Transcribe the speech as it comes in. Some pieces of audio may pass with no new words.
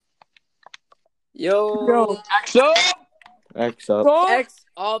Yo. X up. X up. X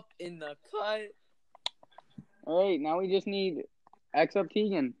up in the cut. All right, now we just need X up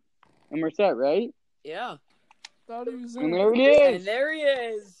Tegan, and we're set, right? Yeah. And there he is. And there he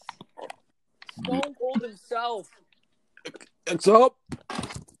is. Stone Cold himself. X up.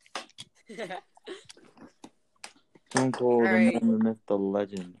 So, Stone Cold, All right. the man, the myth, the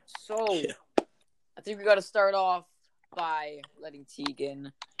legend. I think we got to start off by letting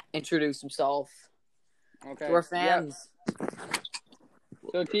Tegan introduce himself Okay. to our fans. Yep.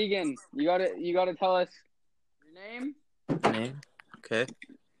 So Tegan, you gotta tell us your name, Name? Okay.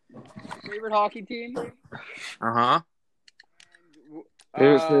 favorite hockey team, Uh-huh.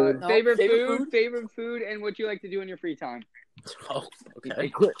 favorite food, and what you like to do in your free time. Oh,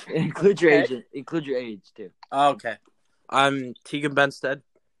 okay. Include your age. Include your age too. Okay. I'm Tegan Benstead,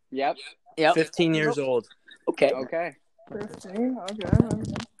 Yep. 15 years old, Okay. Okay. 15? Okay.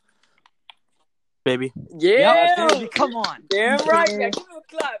 baby. Yeah. Baby, come on. Damn right. Yeah, give him a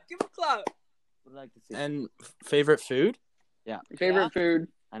clap. Give him a clap. Would like to see. And favorite food? Favorite food.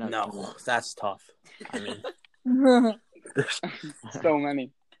 I know. No, that's tough. I mean, So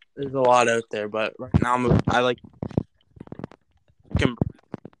many. there's a lot out there, but right now I like chicken,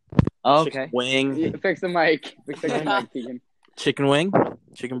 Oh, chicken okay. wing, You fix the mic. Fix the mic, Tegan. chicken wing,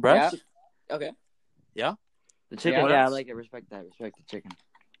 chicken breast. Okay. The chicken. Yeah. Yeah, I like it. Respect that. Respect the chicken.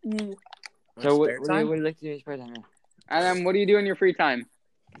 So what do you like to do in your spare time? And then, what do you do in your free time?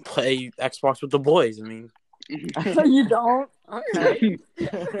 Play Xbox with the boys. I mean, You don't? All right.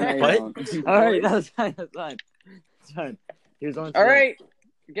 What? All right, that's fine. That's fine. That's fine. Here's on. All right.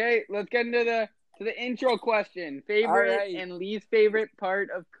 Okay, let's get into the intro question. Favorite All right. and least favorite part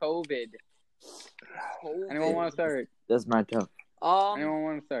of COVID. Anyone want to start? That's my toe. Anyone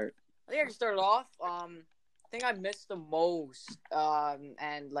want to start? I think I can start it off. Thing I missed the most,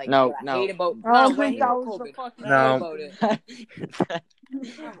 and like No, what I no. hate about I don't what I think hate that about was the COVID. fucking What I hate No. about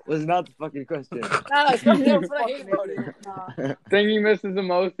it. Was not the fucking question. No, it's not that's what I hate about it. Nah. Thing he misses the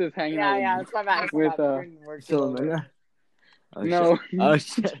most is hanging out. Yeah, that's my bad. That's my With, bad. We're in work Still together. in Oh, No. Shit. Oh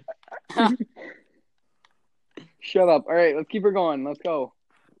shit. Shut up. All right, let's keep her going. Let's go.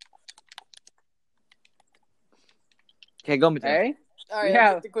 Okay, go Mateo. Hey? All right,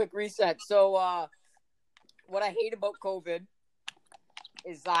 Yeah. just a quick reset. So, what I hate about COVID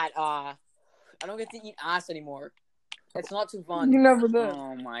is that I don't get to eat ass anymore. It's not too You fun. never did.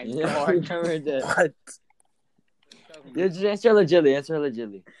 Oh my Yeah, god. I remember that. what? Yeah, just answer legitly. Answer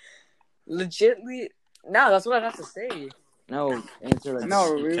legitly. Legitly, no, that's what I have to say. No, answer legitly.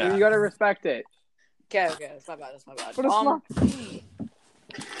 No, we gotta respect it. Okay, that's my bad. That's my bad. But it's not.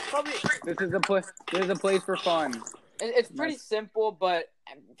 Probably This is a place for fun. it's pretty simple, but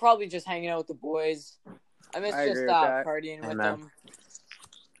probably just hanging out with the boys. I miss I just agree with that. partying with Amen. them.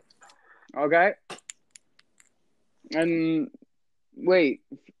 Okay. And wait,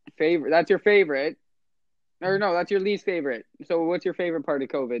 favorite? That's your favorite, or no? That's your least favorite. So, what's your favorite part of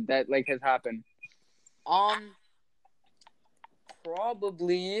COVID that like has happened?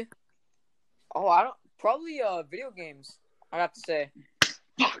 Probably. Probably video games. I have to say,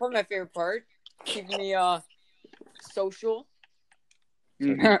 probably my favorite part. Keeping me social.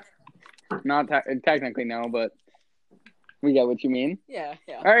 Not technically no, but we get what you mean. Yeah.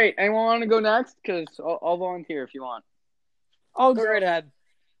 All right, anyone want to go next? Because I'll volunteer if you want. I'll Go right ahead.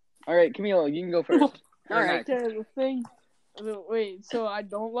 All right, Camilo, you can go first. All right. Okay, the thing. Wait, so I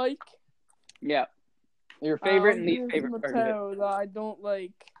don't like. Yeah. Your favorite and least here's favorite part of it. Mateo, that I don't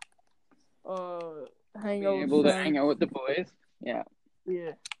like. Hang out Being with able to friends. hang out with the boys. Yeah.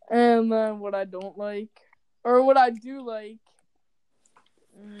 Yeah. And then what I don't like, or what I do like.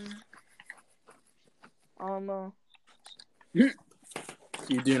 I don't know. You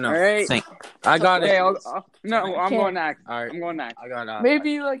do know. All right. Think. I got Okay, it. I'm going next. All right. I'm going next. I got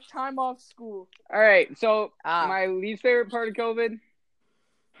Maybe like time off school. All right, so Ah. my least favorite part of COVID,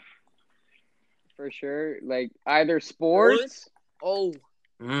 for sure, like either sports Oh,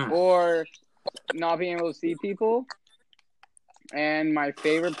 or not being able to see people. And my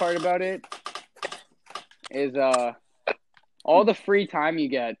favorite part about it is all the free time you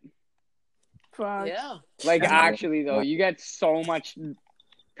get. Facts. yeah. Like Yeah. actually though, you get so much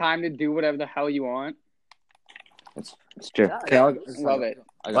time to do whatever the hell you want. It's true. Yeah, Okay, Love it.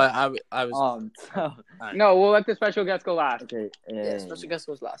 I But got I was. so, No, we'll let the special guest go last. okay. Yeah, special guest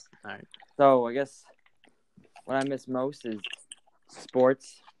goes last. So I guess what I miss most is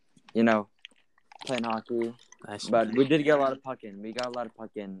sports. You know, playing hockey. Nice. But we did get a lot of puck in. We got a lot of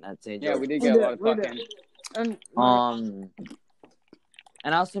puck in at St. Yeah, George. we did get a lot of We did. fucking. And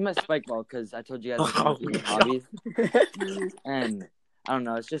And I also miss spike ball because I told you guys I was doing hobbies. And I don't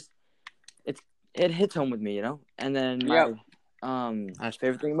know, it's it hits home with me, you know. And then Yep. my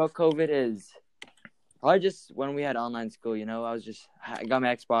favorite thing about COVID is probably just when we had online school. You know, I got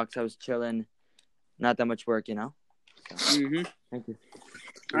my Xbox. I was chilling, not that much work, you know. So, Mm-hmm. thank you.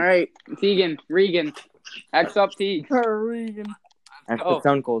 All right, Regan. X up, Teague. Regan. That's Oh. the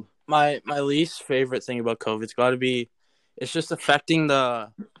Stone Cold. My least favorite thing about COVID's got to be, it's just affecting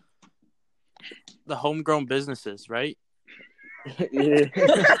the homegrown businesses, right?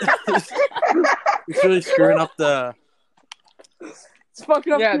 It's really screwing up the. It's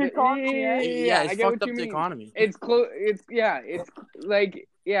fucking up Yeah, the economy, eh? Yeah, it's I get fucked what up you the mean. economy. It's close. It's like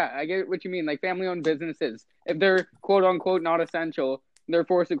I get what you mean. Like family-owned businesses, if they're quote unquote not essential, they're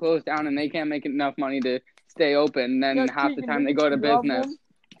forced to close down and they can't make enough money to stay open. Then Yeah, half the Keegan, time they go to didn't you rob business. one?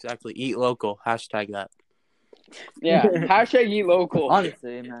 Exactly. Eat local. Hashtag that. Yeah. Hashtag eat local.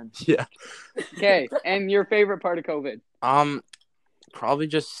 Honestly, man. Yeah. Okay, and your favorite part of COVID? Probably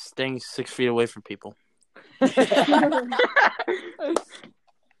just staying 6 feet away from people.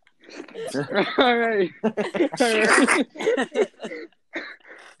 All right.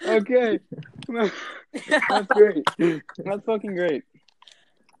 Okay. That's great. That's fucking great.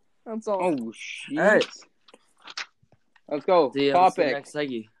 That's all. Oh shit. All right. Let's go. See you Topic. next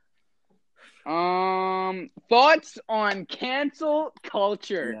seggy. Thoughts on cancel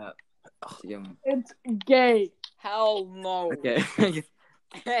culture. Yeah. It's gay. Hell no. Okay.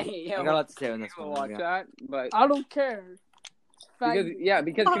 Hey, I got a yo. lot to say on this We'll one. watch Yeah. that, but I don't care. Faggot.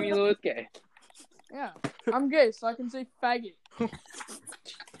 because Camilo is gay. Yeah. I'm gay, so I can say faggot.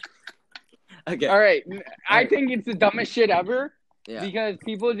 Okay. All right, I think it's the dumbest shit ever Yeah. because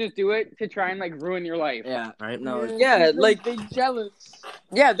people just do it to try and like ruin your life. Yeah. Right? No. Yeah, they- like- they jealous.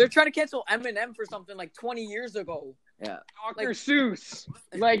 Yeah, they're trying to cancel Eminem for something like 20 years ago. Dr. Like- Seuss,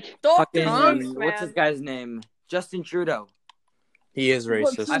 like Dr. Fucking, Seuss, what's this man. guy's name? Justin Trudeau. He is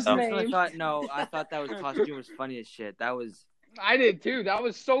What's racist. I his though. name? personally thought I thought that was costume was funny as shit. That was I did too. That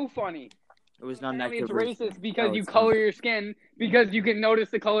was so funny. it was not I mean, negative. it's racist because No, you it's color not. your skin because you can notice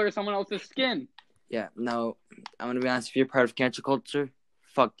the color of someone else's skin. Yeah. No. I'm gonna be honest. If you're part of cancel culture,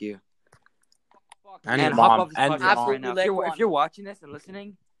 fuck you. And your hop mom. off this And podcast your Absolutely. mom. right now. let If one. you're watching this and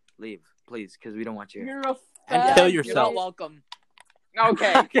listening, leave, please, because we don't want you here. You're a And faggot. kill You're yourself. not welcome.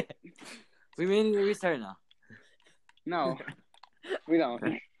 Okay, Okay. We may need to restart now. no, we don't.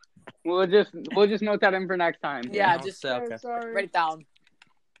 We'll just note that in for next time. Yeah, No, just so- okay. Sorry. write it down.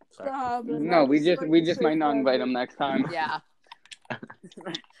 Stop it. No, we Like just to say might not invite faggot. him next time. Yeah.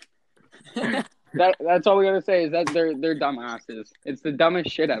 That's all we gotta say is that they're dumbasses. It's the dumbest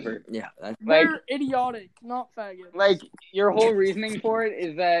shit ever. Yeah. That's, Like- They're idiotic, not faggots. Like your whole reasoning for it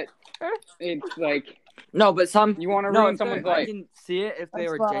is that it's like no, but some you want to no. ruin If they're- someone's I life. can see it if they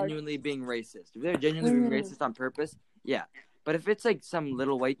That's were facts. genuinely being racist. If they're genuinely being Mm. racist on purpose, yeah. But if it's like some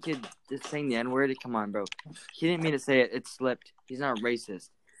little white kid just saying the N word, come on, bro. He didn't mean to say it. It slipped. He's not racist.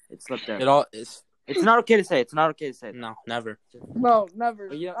 It slipped out. It's not okay to say. It's not okay to say. No, never. No, never.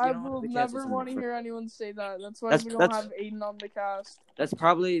 But you don't I have will to cancel never someone want to for- hear anyone say that. That's why That's- we don't that's- have Aiden on the cast. That's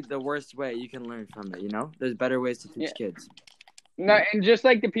probably the worst way you can learn from it. You know, there's better ways to teach Yeah. kids. No, and just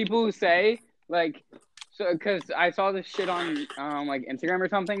like the people who say like, so because I saw this shit on like Instagram or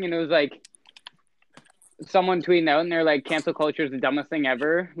something, and it was like someone tweeting out, and they're like, "Cancel culture is the dumbest thing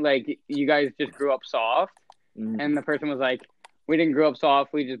ever." Like, you guys just grew up soft, Mhm. and the person was like, "We didn't grow up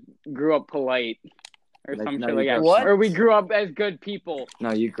soft. We just grew up polite." Or Like, some no, shit you like that. grew up What? Or we grew up as good people.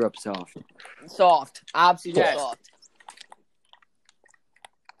 No, you grew up soft. Soft. Absolutely Yeah. soft.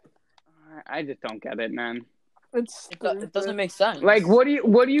 I just don't get it, man. It's It doesn't make sense. Like, what do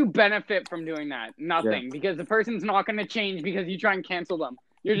you benefit from doing that? Nothing, because the person's not going to change because you try and cancel them.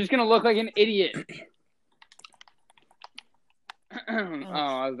 You're just going to look like an idiot. Oh,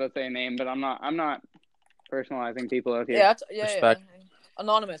 I was about to say a name, but I'm not personalizing people out here. Yeah, Respect. yeah.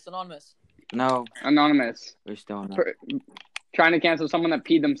 Anonymous. No, Anonymous. we're still on. Trying to cancel someone that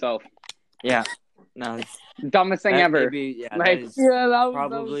peed themselves. Yeah. No, Dumbest thing that ever. may be- yeah, Like- that is Yeah, that was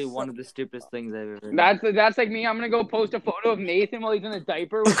probably that was one of the stupidest things I've ever. That's like me. I'm gonna go post a photo of Nathan while he's in a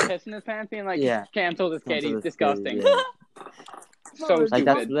diaper with piss in his pants, being like, Yeah. cancel this kid. He's Cancel this disgusting. kid, yeah. So No, stupid. Like,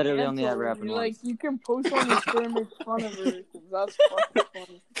 that's literally only cancel. ever happened You, once. Like, you can post on your story and make fun of her. 'Cause that's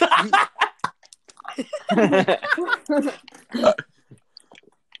fucking funny.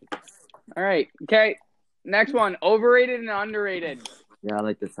 All right. Okay. Next one. Overrated and underrated. Yeah, I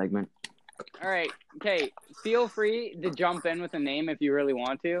like this segment. All right. Okay. Feel free to jump in with a name if you really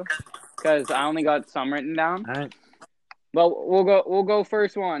want to, because I only got some written down. All right. But we'll go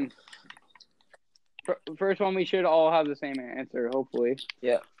first one. First one, we should all have the same answer, hopefully.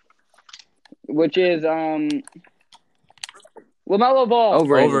 Yeah. Which is LaMelo Ball.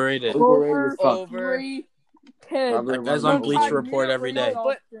 Overrated. Over Over. 3 That guy's on Bleacher Report every day.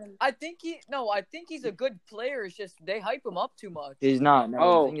 But I think he's a good player. It's just they hype him up too much. He's not. No,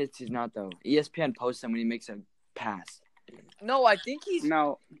 Oh. the thing is, he's not though. ESPN posts him when he makes a pass. No, I think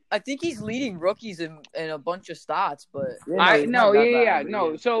he's leading rookies in a bunch of stats, but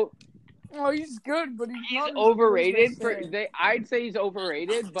So Oh, he's good, but he's not overrated. for I'd say he's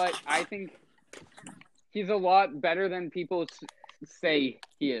overrated, but I think he's a lot better than people say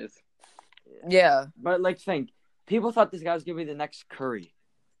he is. yeah. But like, think people thought this guy was gonna be the next Curry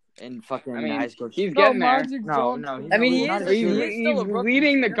in fucking high school. He's getting there. No. I mean, he not is. a He shooter. is still a rookie.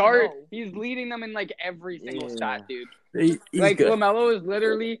 leading the You guard. never know. He's leading them in like every single stat, dude. He's Like good. LaMelo is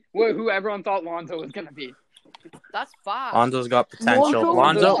literally who everyone thought Lonzo was gonna be. That's fast. Lonzo's got potential. Lonzo-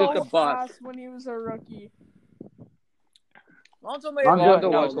 Lonzo. just a bust. when he was a rookie. Lonzo may Lonzo have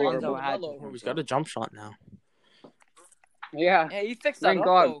was Lonzo horrible. had Oh, he's got a jump shot now. Yeah. Yeah, he fixed that Thank up,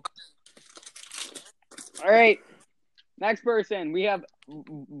 God. though. All right. Next person, we have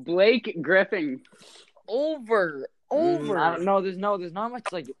Blake Griffin. Over. I don't know. There's not much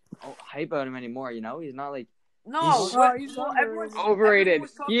like hype about him anymore. You know, he's not like. No, He's everyone's Overrated.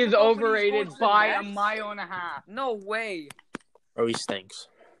 was talking He is about when he overrated goes to the by a Nets. mile and a half. No way. Oh, he stinks.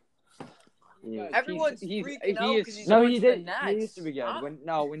 Yeah. Everyone's He's- freaking out he is- because he's No, going he to the did. Nets. He used to be good. Huh?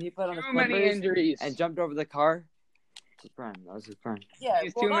 When he played on the Too many Clippers injuries. and jumped over the car. That was his prime. Yeah,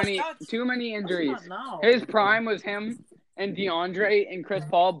 He's well, too many injuries. that's not now. His prime was him and DeAndre and Chris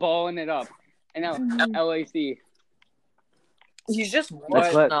Paul balling it up. And now LAC. He's just That's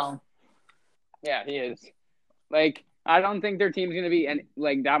what lit. now? Yeah, he is. Like, I don't think their team's gonna be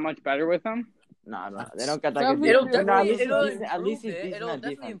that much better with him. No, they don't got that It'll good. It'll defense. definitely, At least he's decent it'll at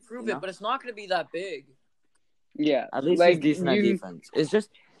definitely defense, improve you it, know? but it's not going to be that big. Yeah, At least like, he's decent at defense.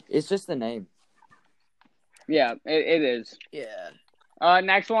 It's just the name. Yeah, it is. Yeah.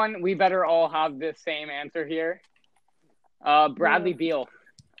 Next one, we better all have the same answer here. Bradley Beal.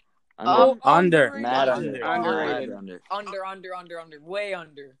 Oh, Under. Mad Under. Underrated. Under. Way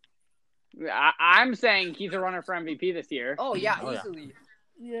under. I'm saying he's a runner for MVP this year. Oh yeah, Oh, yeah. easily.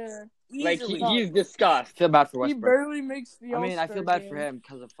 Yeah. Like Easily. he's discussed. I feel bad for He Westbrook. barely makes the I mean, I All-Star feel bad game. for him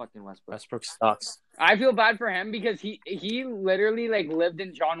because of fucking Westbrook. Westbrook sucks. I feel bad for him because he literally like lived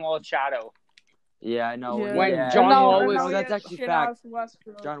in John Wall's shadow. Yeah, I know. Yeah. When yeah. John And now- Wall and was- now Oh, that's he has actually shit-ass fact.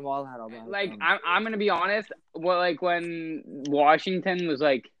 Westbrook. John Wall had all that. Like I'm gonna be honest. Well, like when Washington was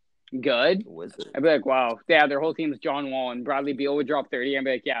like good, Wizard. I'd be like, wow, yeah, their whole team's John Wall and Bradley Beal would drop 30. I'd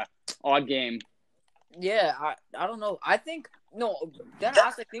be like, yeah, odd game. Yeah, I don't know. I think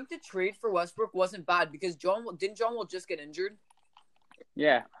I think the trade for Westbrook wasn't bad because John Wall just get injured?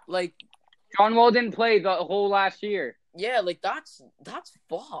 Yeah, Like, John Wall didn't play the whole last year. yeah, like that's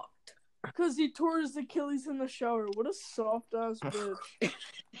fucked. Because he tore his Achilles in the shower. What a soft ass bitch.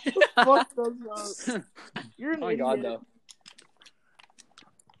 Who the fuck does that? You're an Oh my idiot. god, though.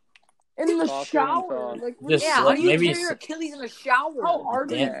 In the Softer shower. than soft. Like, what Just is Yeah, that? how do you maybe tear your Achilles in the shower? How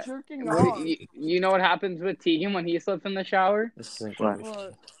hard are you Damn. jerking What- off? You know what happens with Tegan when he slips in the shower? This is What?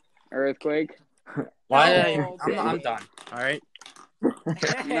 What? Earthquake. Why? No. I'm done. All right.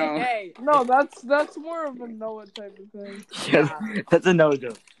 Hey, No. hey. No, that's more of a Noah type of thing. Yeah, that's a no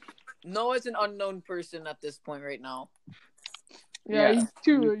joke. Noah's an unknown person at this point right now. Yeah, Yeah. he's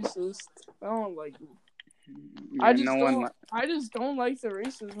too racist. I don't like him. Yeah, I just no don't. one. I just don't like the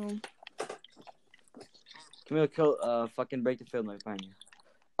racism. Camille, fucking break the field, my friend.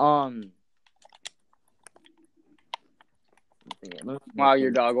 Wow,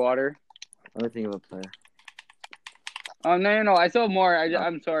 your dog water. Let me think of a player. Oh no! I still have more.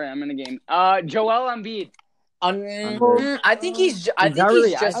 I'm sorry. I'm in a game. Joel Embiid. I think he's just I right.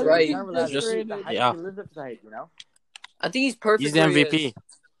 He's not really Just- the hype. yeah. He lives up to the hype, you know? I think he's perfect. He's the where he MVP. is.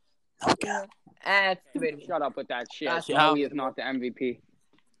 It's debatable. Shut up with that shit. That's No, he is not the MVP.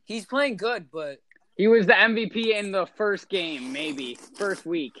 He's playing good, but He was the MVP in the first game, maybe first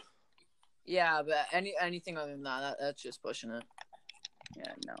week. yeah, but anything other than that's just pushing it.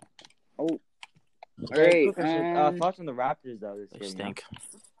 Yeah, no. Oh, Hey, great. quick question. Thoughts on the Raptors, though, this They year? stink.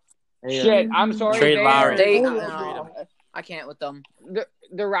 Hey, Shit, I'm sorry. Trade Lowry. They, Oh, no, I can't with them. The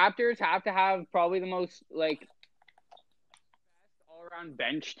Raptors have to have probably the most like all around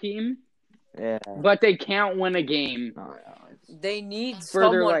bench team, Yeah. but they can't win a game. No, They need For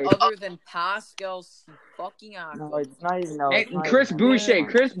their someone life. other than Pascal fucking no, it's not even. No, Hey, it's not Chris even- Boucher.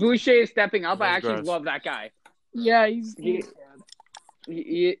 Chris Boucher is stepping up. I He's actually gross. love that guy. Yeah, he's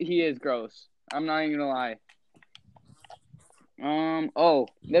He is gross. I'm not even gonna lie.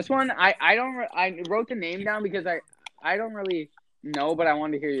 This one I wrote the name down because I don't really know, but I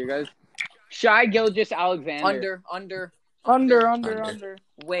wanted to hear you guys. Shai Gilgeous-Alexander. under. Under.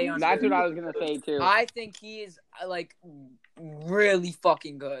 Way under. That's what I was gonna say too. I think he is like really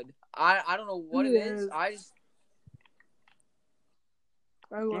fucking good. I don't know what it is. I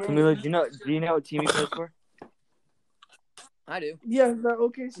like Camila, do you know what team he plays for? I do. Yeah, the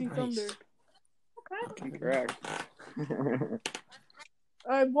OKC Thunder. Correct.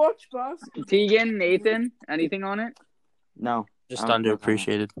 I watch basketball. Tegan, Nathan, anything on it? No. Just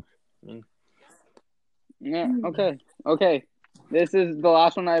underappreciated. Yeah. Okay. This is the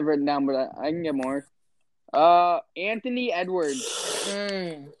last one I've written down, but I can get more. Anthony Edwards.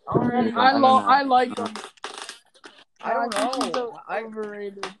 I like him. I don't think know. he's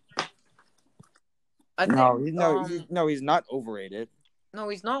overrated. I think, he's not overrated. No,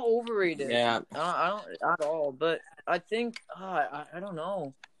 he's not overrated. Yeah. I don't at all. But I think I don't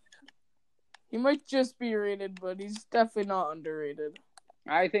know. He might just be rated, but he's definitely not underrated.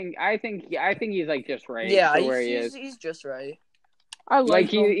 I think he's like just right. Yeah, for where he is. He's just right. I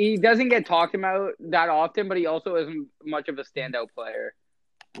like him. he doesn't get talked about that often, but he also isn't much of a standout player.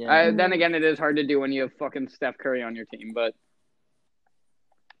 Yeah. Then again, it is hard to do when you have fucking Steph Curry on your team, but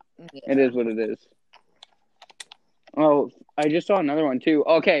it is what it is. Oh, I just saw another one too.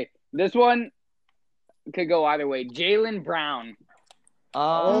 Okay, this one could go either way. Jaylen Brown.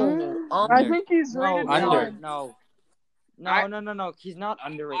 I think he's rated under. No. He's not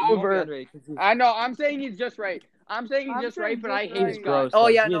underrated. Over. I know. I'm saying he's just right. I'm saying he's just right, but I hate his guts. Oh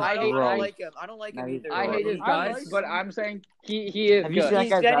yeah, He no, is I don't gross. like him. I don't like him either. I hate his I guts, like but him. I'm saying he is Have you good. seen that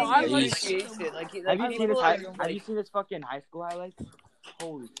He's guy's getting highlights? appreciation. Like, Have you seen his people Have you seen his fucking high school highlights?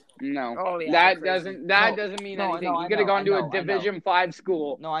 Holy. No, Oh, yeah, that they're doesn't mean No, anything. I He could have know, gone to I a know. Division 5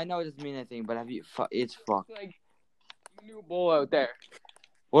 school. No, I know it doesn't mean anything, but have you? It's fucked. Like new bull out there.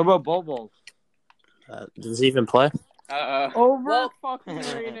 What about Bobo? Does he even play? Fucking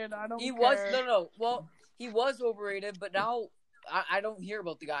rated. I don't He care. was no. Well, he was overrated, but now I don't hear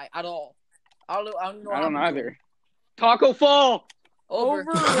about the guy at all. I don't know. I don't either. Taco Fall.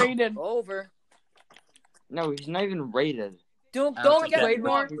 Overrated. Over. No, he's not even rated. Don't think get he me played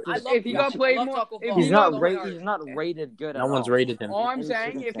wrong. more. I love If he got played love more- Taco if Fall. he He's got- not rated good. No at one's all. rated him. All I'm Any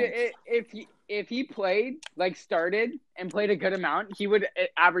saying, circumstance. if he played, like started and played a good amount, he would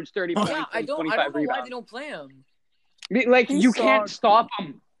average 30 points Yeah, I and don't 25 know why rebounds. they don't play him. Like He you can't sucks. stop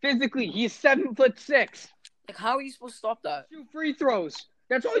him physically. He's 7'6". Like, how are you supposed to stop that? Shoot free throws.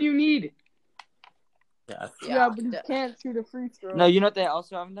 That's all you need. Yeah, but he can't shoot a free throw. No, you know what they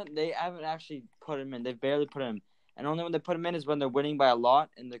also haven't done? They haven't actually put him in. They barely put him. And only when they put him in is when they're winning by a lot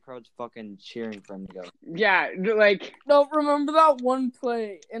and the crowd's fucking cheering for him to go. Yeah, like No, remember that one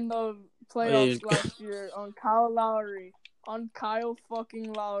play in the playoffs Wait. last year on Kyle Lowry. On Kyle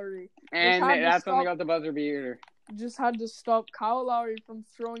fucking Lowry. and had to that's when they stop- got the buzzer beater. Just had to stop Kyle Lowry from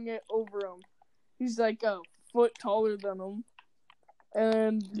throwing it over him. He's like a foot taller than him.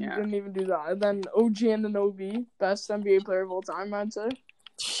 And he Yeah. didn't even do that. And then OG Anunoby, best NBA player of all time, I'd say.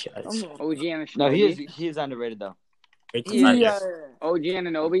 Yes. OG Anunoby. No, he is underrated though. Great Yeah. defender. OG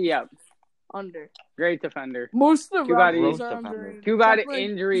Anunoby, yep. Under. Great defender. Most of the Too bad Raptors he's- are underrated. Too bad Except for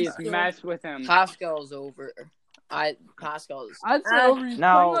injuries Pascal. mess with him. Pascal's over. Pascal's. I'd say over. He's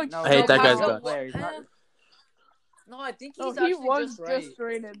No, playing like no. I hate that guy's Pascal. guts. Player. He's not- No, I think No, he's he actually was just right.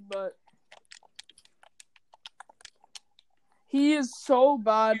 rated, but he is so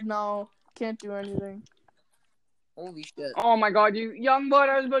bad now. Can't do anything. Holy shit. Oh my god, you young blood!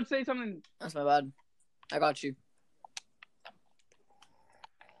 I was about to say something. That's my bad. I got you.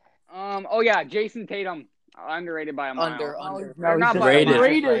 Oh yeah, Jason Tatum, underrated by a mile. Under. Or No, not he's by rated. a mile.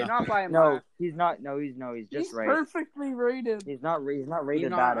 Rated. Not by a No, mile. he's not. No, he's just He's right. perfectly rated. He's not rated He's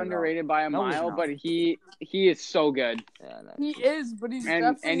bad not at all. underrated by a No, he's mile, not. but he is so good. Yeah, no. He is, but he's And-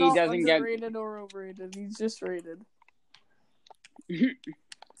 definitely and he not doesn't get- underrated or overrated. He's just rated.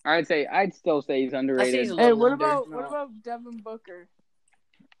 I'd still say he's underrated. he's a Hey, little what under. about Devin Booker?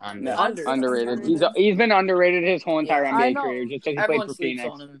 Under. Under. Underrated. He's been underrated his whole entire I NBA know. career just because he played Everyone for sleeps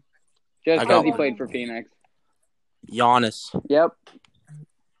Phoenix. on him. Just I because got he one. played for Phoenix. Giannis. Yep.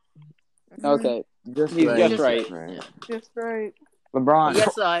 Okay. Just He's right. just right. Just right. LeBron. He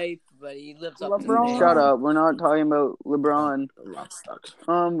gets the hype, but he lives up to the LeBron. name. Shut up. We're not talking about LeBron. LeBron sucks.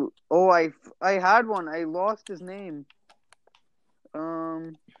 I had one. I lost his name.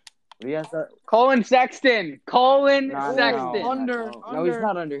 Yes, Colin Sexton. Colin no, Sexton. Under. No, he's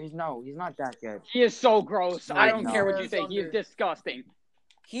not under. He's not that good. He is so gross. I don't No. care what you He's say. He is under. disgusting.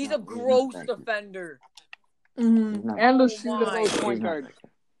 He's No, a he's gross not that good. defender. Mm-hmm. not. And a Oh shooter. my. Point He's not guard. that good.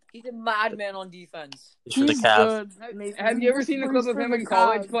 He's a madman on defense. He's for the He's Cavs. good. Nathan. Have you ever seen the clip of him in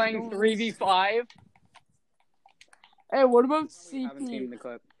college playing Don't- 3v5? Hey, what about I haven't seen CP? the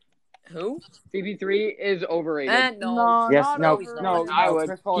clip. Who? CP3 is overrated. No. Yes, not no, he's overrated. not. I would.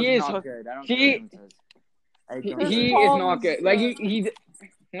 Chris Paul He is is- not good. I don't he- care what anyone says. He Paul is not good. is, Like he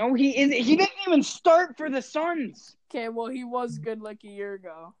no, he is. He didn't even start for the Suns. Okay, well, he was good like a year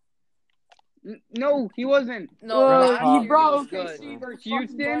ago. No, he wasn't. No, Well, last he year brought was OKC good. to the For fucking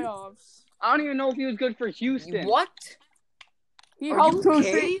Houston? playoffs. I don't even know if he was good for Houston. What? He Are helped you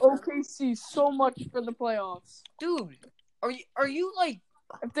okay? OKC so much for the playoffs. Dude, are you like,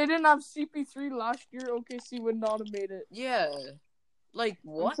 If they didn't have CP3 last year, OKC would not have made it. yeah, like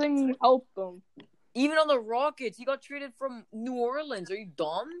I'm what? saying he helped them. Even on the Rockets, he got traded from New Orleans. Are you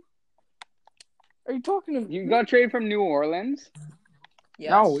dumb? Are you talking to me? You got traded from New Orleans?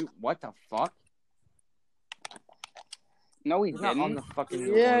 Yes. No, what the fuck? No, he He's not on didn't. the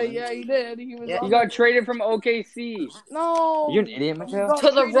fucking. Yeah, he did. He was. Yeah. on He got the- traded from OKC. No. You an idiot, He Mateo? got To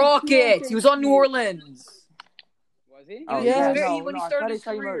the traded Rockets. He was on New OKC. Orleans. Was he? Oh, Yeah, no, when he I started thought his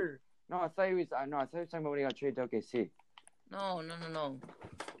talking about- career. No, I thought he was talking about when he got traded to OKC. No.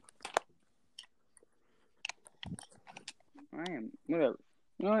 I am. Whatever.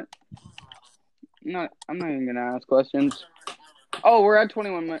 You know what? I'm not even gonna ask questions. Oh, we're at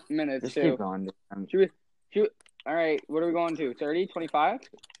 21 minutes Just too. keep going. Should we? All right. What are we going to? 30? 25?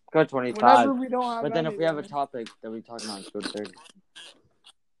 Go 25. Whenever we don't have But then if we have a anything. topic that we talk about, go 30.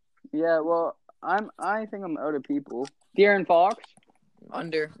 Yeah. Well, I think I'm out of people. De'Aaron Fox.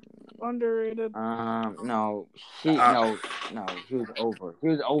 Under. Underrated. No, he was over. He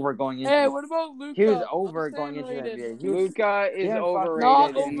was over going into. Hey, what about Luka? He was over going into the Underrated. NBA. He was, Luka is De'Aaron Fox-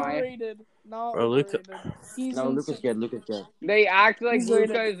 overrated Not in my. overrated. Not Bro, Luka- overrated. He's no, Luka's insane. good. Luka's good. They act like He's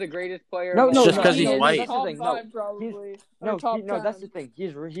Luka rated. is the greatest player. No, of no, all Just time. 'cause he's He is white. That's the top thing, no. 5 probably. No, Or top no, that's 10. the thing.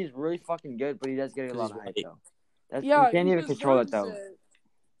 He's really fucking good, but he does get a lot of hype He's though. That's, Yeah, you can't he even control it deserves though. it.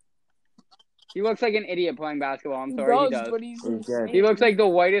 He looks like an idiot playing basketball. I'm He sorry, does, he does. but he's He's good. insane. He looks like the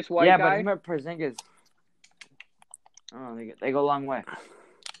whitest white Yeah, guy. but him and Porzingis, I don't know, they go a long way.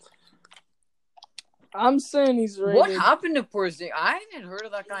 I'm saying he's rated. What happened to Porzingis? I haven't heard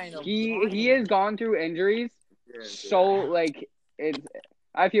of that guy in a He has gone through injuries. So like it's.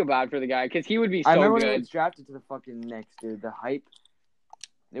 I feel bad for the guy because he would be I so remember when he good. was drafted to the fucking Knicks, dude. The hype,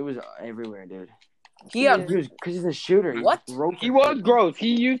 it was everywhere, dude. He had. He was because he's a shooter. He What? broke He it. was gross. He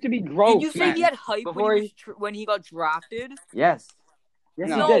used to be gross. Did you say man. he had hype Before when he got drafted? Yes. Yes,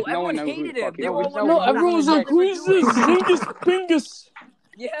 No, he No, did. no one everyone knows who hated the him. fuck he They were was. all No, like, everyone's like, who is this? Zingus Pingus.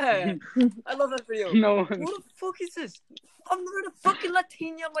 Yeah, I love that video. No, Who the fuck is this? I've never heard a fucking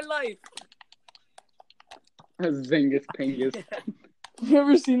Latino in my life. Zingus Pingus. You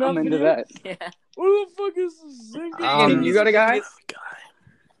ever seen that I'm into video? that. Yeah. What the fuck is this Zingus? You got a guy?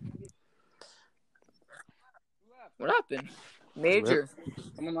 What happened? Major.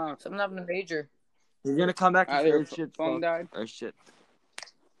 Come on, Something happened to Major. He's gonna come back and Either say shit. phone died. Or shit.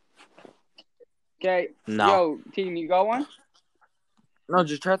 Okay. No. Yo, team, you got one? No,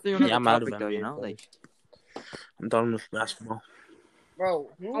 just try to think of Yeah, I'm another out of topic though. NBA You know, like. I'm done with basketball. Bro,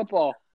 who Football.